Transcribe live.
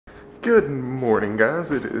Good morning, guys.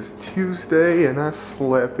 It is Tuesday and I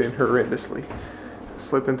slept in horrendously. I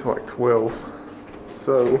slept until like 12.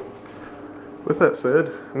 So, with that said,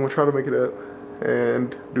 I'm going to try to make it up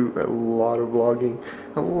and do a lot of vlogging,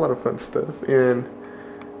 a lot of fun stuff in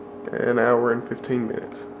an hour and 15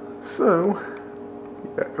 minutes. So,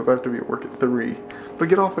 yeah, because I have to be at work at 3. But I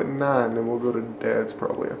get off at 9 and we'll go to Dad's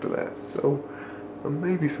probably after that. So,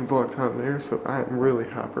 maybe some vlog time there. So, I am really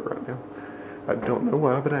hyper right now. I don't know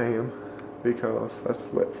why, but I am, because I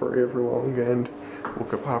slept forever long and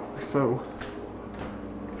woke up hyper. So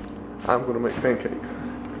I'm gonna make pancakes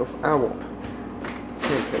because I want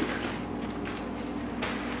pancakes.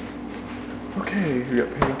 Okay, we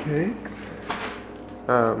got pancakes.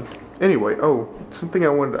 Anyway, something I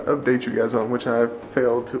wanted to update you guys on, which I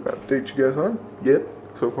failed to update you guys on yet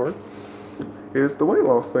so far, is the weight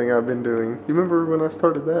loss thing I've been doing. You remember when I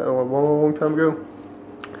started that a long time ago?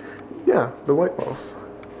 Yeah, the weight loss.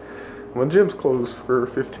 My gym's closed for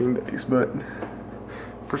 15 days, but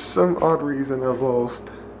for some odd reason I've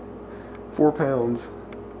lost 4 pounds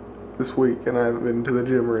this week and I haven't been to the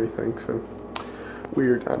gym or anything, so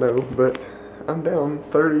weird, I know, but I'm down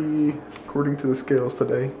 30 according to the scales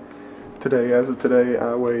today. As of today,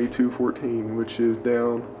 I weigh 214, which is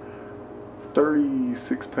down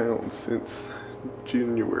 36 pounds since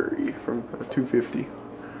January from 250.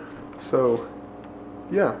 So,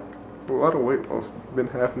 yeah. A lot of weight loss been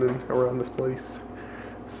happening around this place,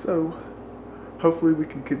 so hopefully we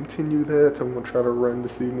can continue that. I'm gonna try to run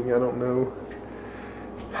this evening. I don't know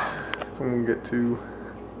if I'm gonna get to,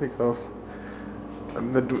 because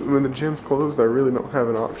when the gym's closed, I really don't have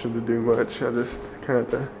an option to do much. I just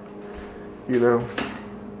kind of, you know,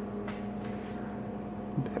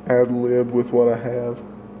 ad-lib with what I have.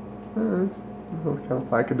 It's kind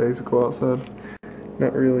of lackadaisical outside.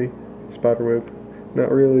 Not really spiderweb. Not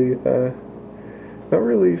really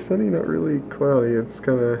sunny, not really cloudy. It's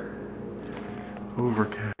kind of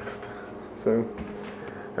overcast. So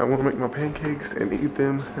I want to make my pancakes and eat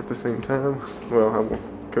them at the same time. Well, I will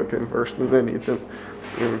cook them first and then eat them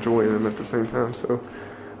and enjoy them at the same time. So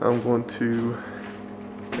I'm going to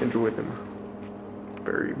enjoy them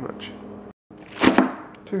very much.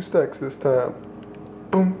 2 stacks this time.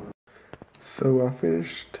 Boom. So I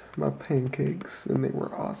finished my pancakes and they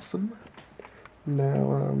were awesome.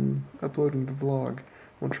 Now I'm uploading the vlog.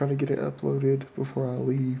 I'm trying to get it uploaded before I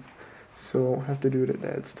leave, so I won't have to do it at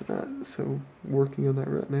Dad's tonight. So working on that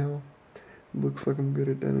right now. Looks like I'm good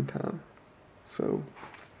at dinner time. So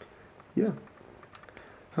yeah,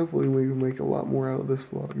 hopefully we can make a lot more out of this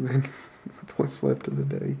vlog than with what's left of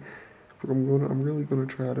the day. I'm really gonna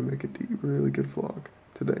try to make a really good vlog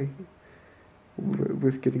today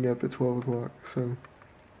with getting up at 12 o'clock. So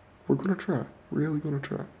we're gonna try. Really gonna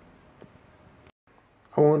try.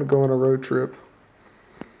 I want to go on a road trip.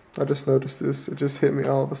 I just noticed this. It just hit me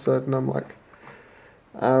all of a sudden. I'm like,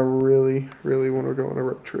 I really want to go on a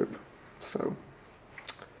road trip. So,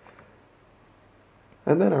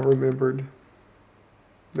 and then I remembered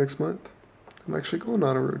next month I'm actually going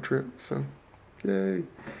on a road trip. So, yay.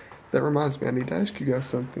 That reminds me, I need to ask you guys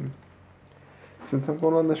something. Since I'm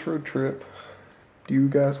going on this road trip, do you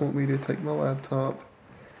guys want me to take my laptop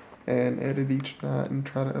and edit each night and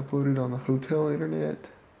try to upload it on the hotel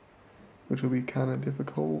internet, which will be kind of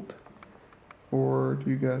difficult? Or do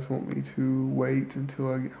you guys want me to wait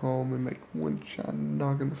until I get home and make one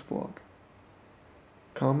ginormous vlog?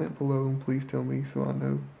 Comment below and please tell me so I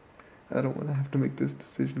know. I don't want to have to make this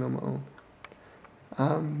decision on my own.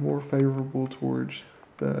 I'm more favorable towards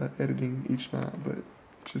the editing each night, but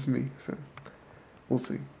it's just me, so we'll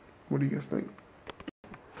see. What do you guys think?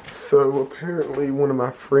 So apparently one of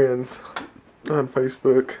my friends on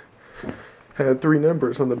Facebook had 3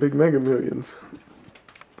 numbers on the Big Mega Millions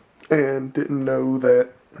and didn't know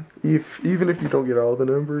that even if you don't get all the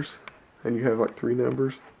numbers and you have like 3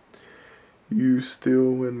 numbers, you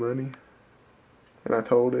still win money. And I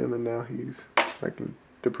told him, and now he's like in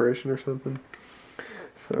depression or something.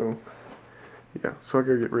 So yeah, so I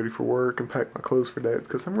gotta get ready for work and pack my clothes for Dad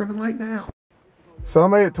because I'm running late now. So I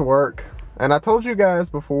made it to work. And I told you guys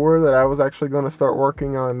before that I was actually going to start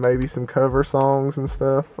working on maybe some cover songs and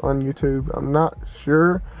stuff on YouTube. I'm not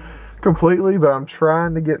sure completely, but I'm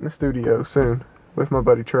trying to get in the studio soon with my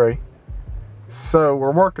buddy Trey. So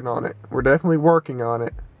we're working on it. We're definitely working on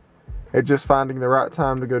it. It's just finding the right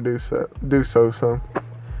time to go do so. So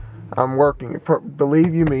I'm working.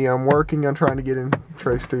 Believe you me, I'm working on trying to get in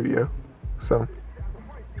Trey's studio. So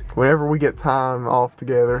whenever we get time off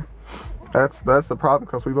together. That's the problem,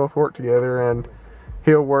 because we both work together and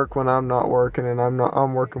he'll work when I'm not working and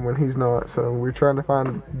I'm working when he's not. So we're trying to find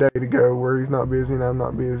a day to go where he's not busy and I'm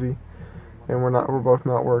not busy and we're both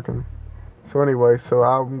not working. So anyway, so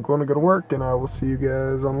I'm going to go to work, and I will see you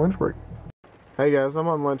guys on lunch break. Hey guys, I'm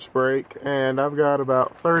on lunch break, and I've got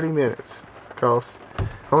about 30 minutes, because I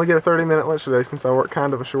only get a 30-minute lunch today since I work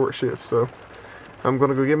kind of a short shift. So I'm going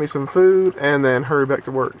to go get me some food and then hurry back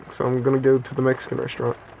to work. So I'm going to go to the Mexican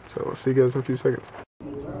restaurant. So I'll see you guys in a few seconds.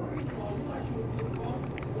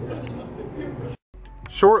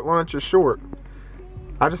 Short lunch is short.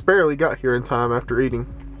 I just barely got here in time after eating.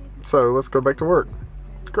 So let's go back to work.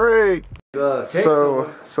 Great!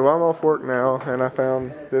 So I'm off work now, and I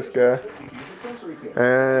found this guy.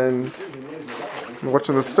 And I'm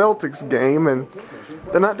watching the Celtics game, and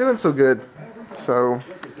they're not doing so good. So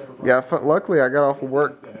yeah, luckily I got off of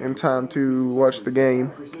work in time to watch the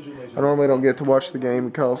game. I normally don't get to watch the game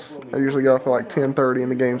because I usually get off at like 10:30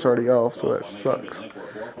 and the game's already off, so that sucks.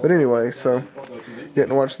 But anyway, so getting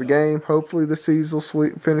to watch the game. Hopefully the Seas will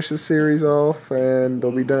finish the series off and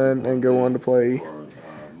they'll be done and go on to play.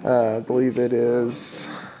 I believe it is.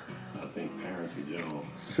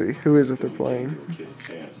 Let's see, who is it they're playing?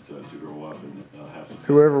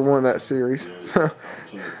 Whoever won that series. So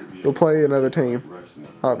they'll play another team,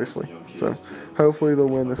 obviously. So hopefully they'll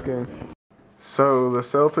win this game. So the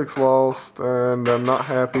Celtics lost, and I'm not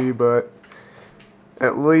happy, but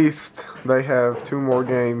at least they have 2 more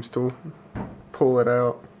games to pull it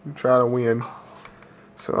out and try to win.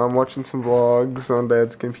 So I'm watching some vlogs on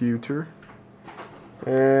Dad's computer,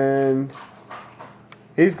 and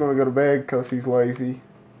he's going to go to bed because he's lazy.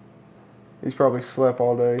 He's probably slept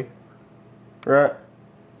all day. Right?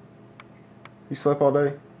 You slept all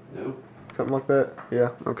day? No. Something like that? Yeah,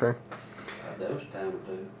 okay. I dozed a time or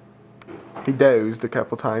two. He dozed a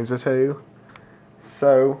couple times or two.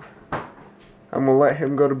 So I'm going to let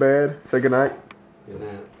him go to bed. Say goodnight. Good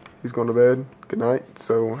night. He's going to bed. Good night.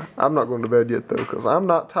 So I'm not going to bed yet, though, because I'm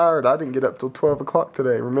not tired. I didn't get up till 12 o'clock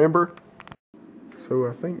today, remember? So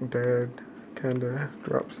I think Dad kind of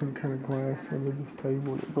dropped some kind of glass under this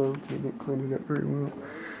table and it broke. He didn't clean it up very well.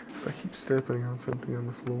 So I keep stepping on something on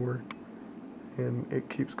the floor, and it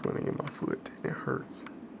keeps going in my foot, and it hurts.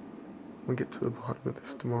 We'll get to the bottom of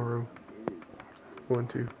this tomorrow. We'll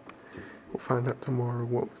find out tomorrow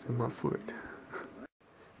what was in my foot.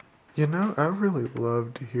 You know, I really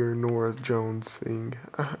love to hear Norah Jones sing.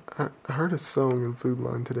 I heard a song in Food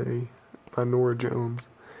Line today by Norah Jones,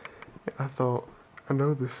 and I thought, I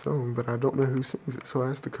know this song, but I don't know who sings it. So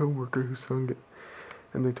I asked a coworker who sung it,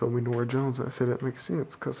 and they told me Norah Jones. I said that makes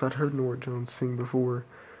sense, because I'd heard Norah Jones sing before.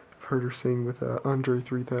 I've heard her sing with Andre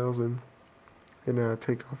 3000 in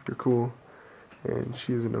Take Off Your Cool, and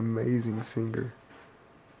she is an amazing singer.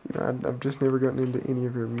 You know, I've just never gotten into any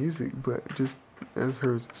of her music, but just as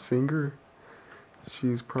her as a singer,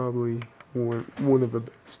 she's probably one of the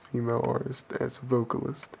best female artists as a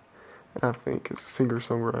vocalist, I think, as a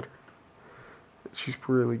singer-songwriter. She's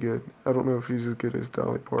really good. I don't know if she's as good as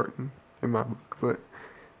Dolly Parton in my book, but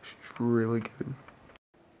she's really good.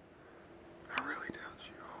 I really doubt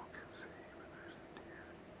you all can see, but there's a deer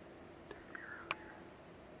out here.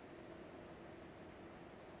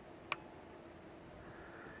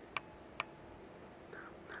 No,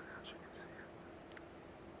 I doubt you can see it.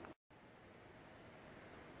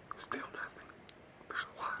 Still nothing. There's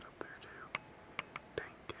a lot up there too.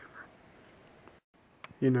 Dang camera.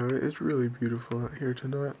 You know, it's really beautiful out here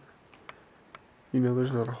tonight. You know,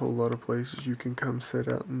 there's not a whole lot of places you can come sit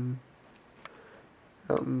out in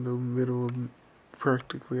the middle of,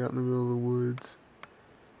 practically out in the middle of the woods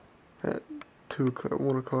at 2 o'clock,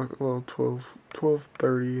 1 o'clock, well,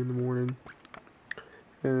 12:30 in the morning,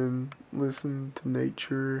 and listen to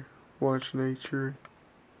nature, watch nature.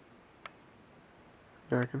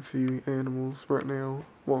 I can see the animals right now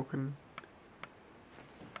walking,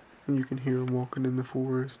 and you can hear them walking in the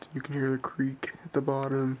forest. You can hear the creek at the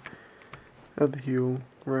bottom of the hill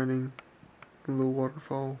running, a little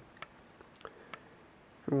waterfall.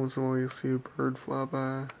 And once in a while you'll see a bird fly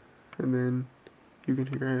by, and then you can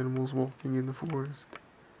hear animals walking in the forest.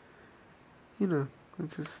 You know,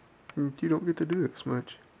 it's just, you don't get to do this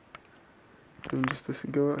much. And just to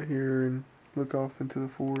go out here and look off into the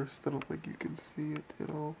forest, I don't think you can see it at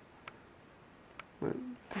all. But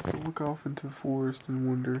just to look off into the forest and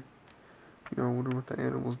wonder, you know, I wonder what the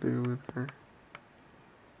animals do in there.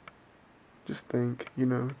 Just think, you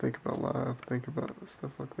know, think about life, think about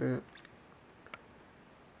stuff like that.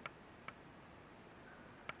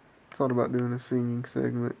 Thought about doing a singing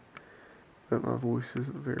segment, but my voice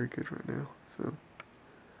isn't very good right now, so,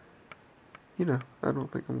 you know, I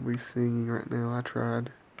don't think I'm going to be singing right now. I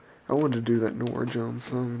tried. I wanted to do that Norah Jones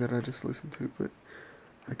song that I just listened to, but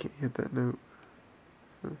I can't hit that note.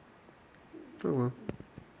 So, oh well.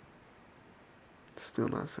 It's still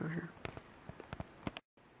nice out here.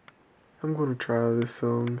 I'm gonna try this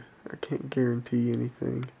song. I can't guarantee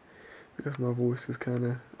anything because my voice is kind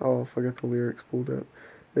of off. I got the lyrics pulled up.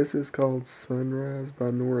 This is called Sunrise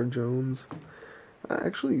by Norah Jones. I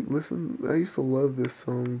actually I used to love this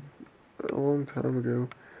song a long time ago.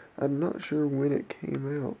 I'm not sure when it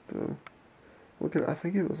came out though. I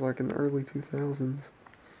think it was like in the early 2000s.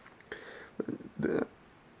 But,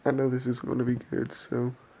 I know this is going to be good,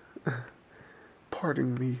 so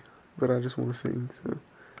pardon me, but I just want to sing, so,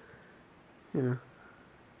 you know.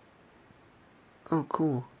 Oh,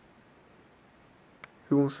 cool.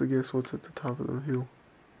 Who wants to guess what's at the top of the hill?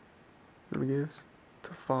 You want to guess? It's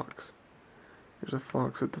a fox. There's a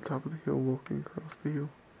fox at the top of the hill walking across the hill.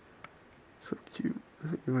 So cute.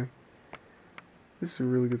 Anyway, this is a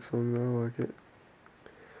really good song though, I like it.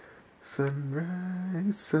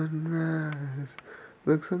 Sunrise, sunrise,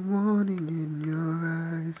 looks like morning in your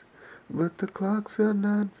eyes, but the clocks are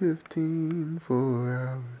 9:15, 4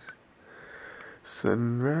 hours.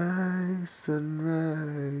 Sunrise,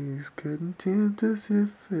 sunrise, couldn't tempt us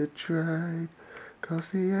if it tried, 'cause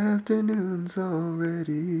the afternoon's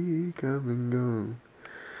already come and gone.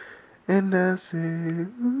 And I say,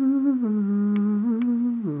 ooh,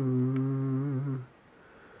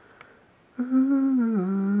 ooh, ooh,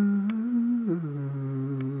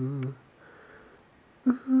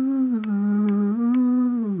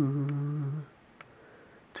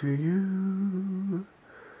 to you.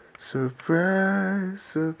 Surprise,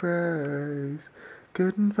 surprise,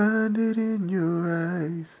 couldn't find it in your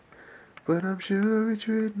eyes, but I'm sure it's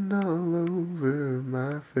written all over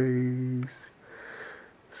my face.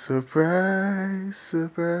 Surprise,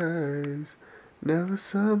 surprise, never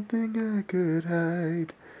something I could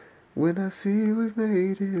hide, when I see we've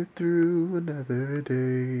made it through another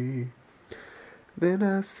day. Then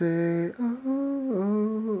I say, oh,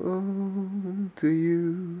 oh, oh, to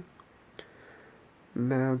you.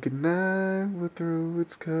 Now good night, we'll throw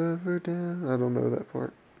its cover down. I don't know that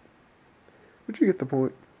part, but you get the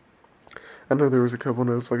point. I know there was a couple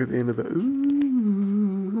notes like at the end of the ooh,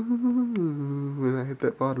 when I hit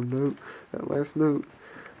that bottom note, that last note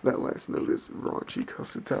is raunchy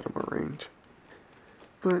because it's out of my range.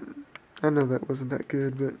 But I know that wasn't that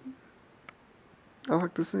good, but I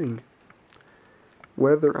like to sing.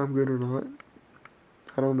 Whether I'm good or not,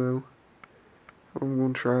 I don't know. I'm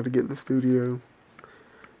going to try to get in the studio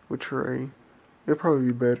with Trey. It'll probably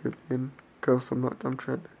be better then, because I'm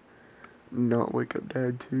trying to not wake up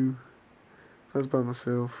Dad too. If I was by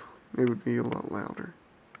myself, it would be a lot louder.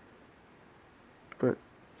 But,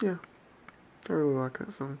 yeah, I really like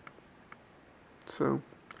that song. So,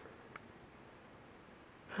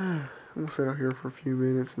 I'm going to sit out here for a few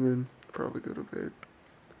minutes and then probably go to bed.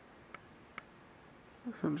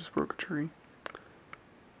 Some just broke a tree.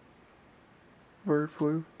 Bird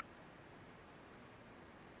flew.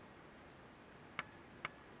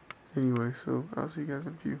 Anyway, so I'll see you guys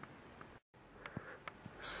in a few.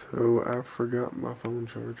 So I forgot my phone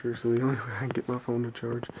charger, so the only way I can get my phone to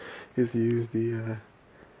charge is to use the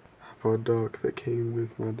iPod dock that came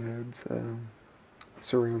with my dad's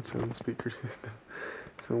surround sound speaker system.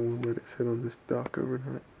 So I'm gonna let it sit on this dock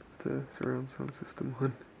overnight with the surround sound system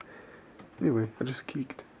on. Anyway, I just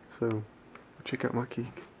keeked, so check out my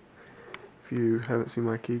keek. If you haven't seen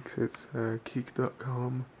my keeks, it's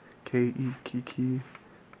keek.com, K-E-K-E,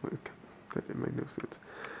 that didn't make no sense,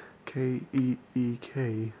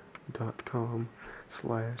 KEEK.com /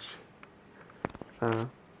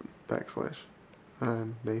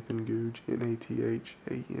 Nathan Googe,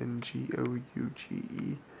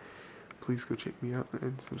 NATHANGOUGE. Please go check me out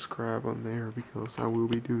and subscribe on there because I will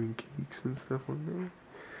be doing keeks and stuff on there.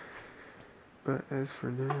 But as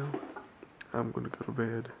for now, I'm gonna go to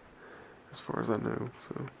bed, as far as I know,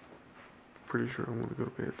 so pretty sure I'm gonna go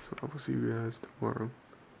to bed, so I will see you guys tomorrow.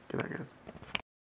 Good night, guys.